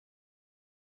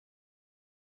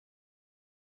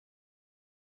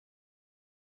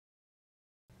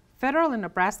Federal and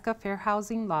Nebraska fair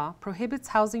housing law prohibits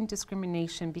housing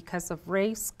discrimination because of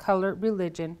race, color,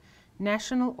 religion,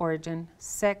 national origin,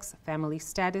 sex, family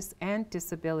status, and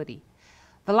disability.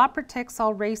 The law protects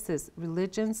all races,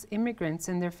 religions, immigrants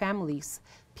and their families,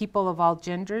 people of all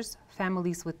genders,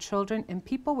 families with children, and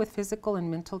people with physical and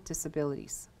mental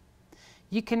disabilities.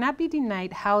 You cannot be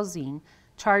denied housing,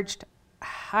 charged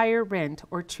higher rent,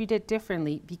 or treated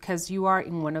differently because you are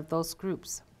in one of those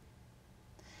groups.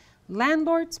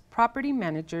 Landlords, property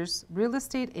managers, real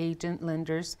estate agent,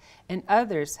 lenders, and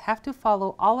others have to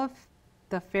follow all of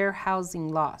the fair housing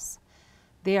laws.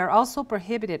 They are also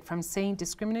prohibited from saying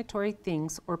discriminatory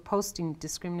things or posting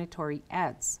discriminatory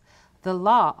ads. The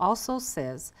law also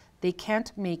says they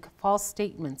can't make false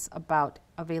statements about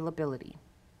availability.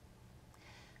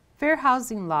 Fair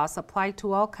housing laws apply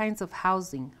to all kinds of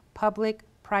housing, public,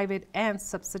 private, and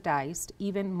subsidized,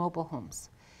 even mobile homes.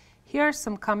 Here are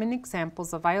some common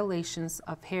examples of violations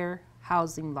of fair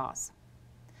housing laws.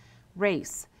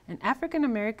 Race. An African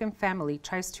American family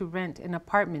tries to rent an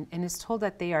apartment and is told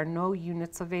that there are no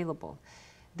units available.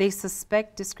 They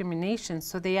suspect discrimination,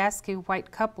 so they ask a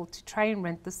white couple to try and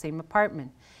rent the same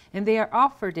apartment, and they are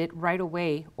offered it right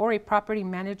away, or a property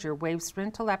manager waives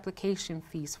rental application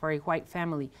fees for a white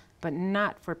family, but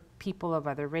not for people of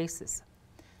other races.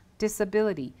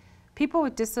 Disability. People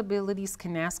with disabilities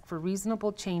can ask for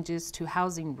reasonable changes to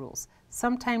housing rules,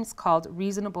 sometimes called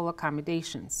reasonable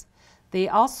accommodations. They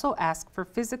also ask for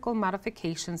physical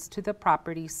modifications to the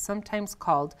property, sometimes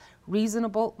called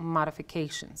reasonable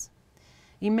modifications.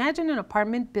 Imagine an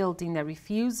apartment building that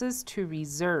refuses to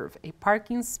reserve a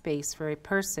parking space for a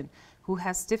person who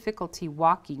has difficulty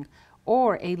walking,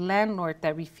 or a landlord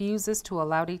that refuses to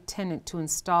allow a tenant to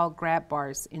install grab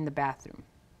bars in the bathroom.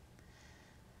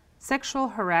 Sexual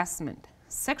harassment.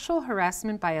 Sexual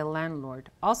harassment by a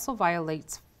landlord also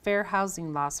violates fair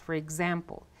housing laws. For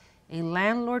example, a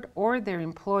landlord or their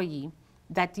employee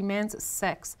that demands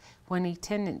sex when a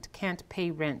tenant can't pay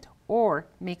rent or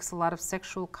makes a lot of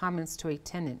sexual comments to a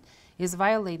tenant is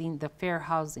violating the fair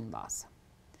housing laws.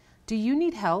 Do you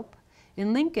need help?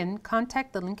 In Lincoln,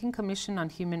 contact the Lincoln Commission on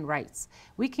Human Rights.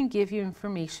 We can give you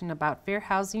information about fair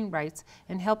housing rights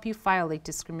and help you file a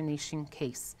discrimination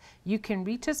case. You can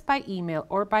reach us by email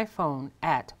or by phone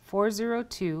at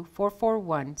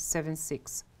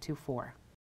 402-441-7624.